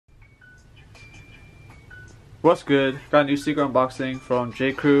What's good? Got a new sneaker unboxing from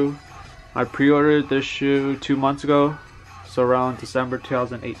J.Crew. I pre-ordered this shoe 2 months ago, so around December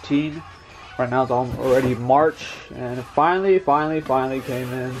 2018. Right now it's already March, and it finally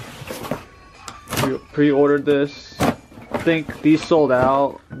came in. Pre-ordered this. I think these sold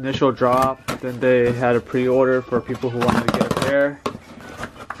out, initial drop. Then they had a pre-order for people who wanted to get a pair,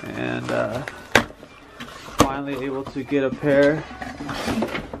 and finally able to get a pair.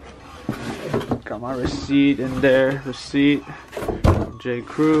 Got my receipt in there, receipt from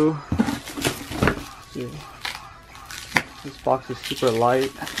J.Crew. This box is super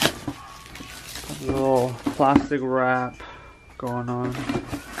light. A little plastic wrap going on.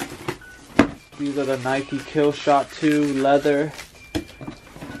 These are the Nike Killshot 2 leather.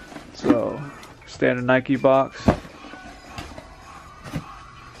 So, standard Nike box.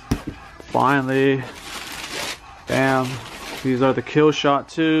 Finally, bam, these are the Killshot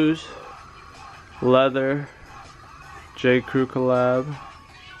 2s. Leather, J.Crew collab.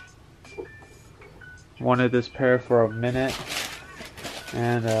 Wanted this pair for a minute,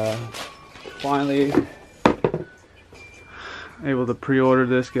 and finally able to pre-order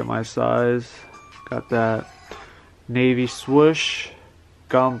this, get my size. Got that navy swoosh,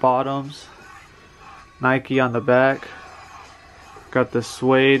 gum bottoms, Nike on the back. Got the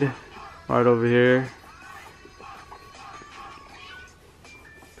suede right over here.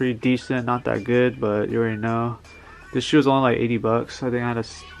 Pretty decent, not that good, but you already know. This shoe was only like 80 bucks. I think I had a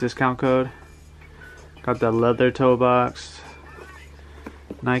discount code. Got that leather toe box,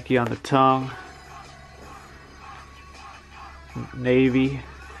 Nike on the tongue, navy.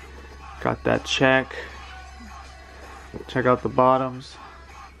 Got that check. Check out the bottoms.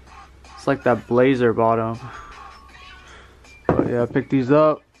 It's like that blazer bottom. But yeah, I picked these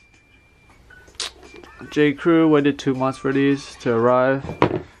up. J.Crew waited 2 months for these to arrive.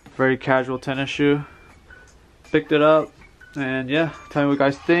 Very casual tennis shoe. Picked it up, and yeah, tell me what you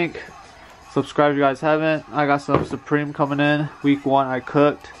guys think. Subscribe if you guys haven't. I got some Supreme coming in. Week 1 I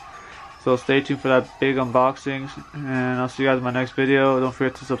cooked. So stay tuned for that big unboxing. And I'll see you guys in my next video. Don't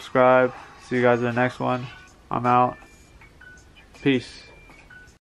forget to subscribe. See you guys in the next one. I'm out. Peace.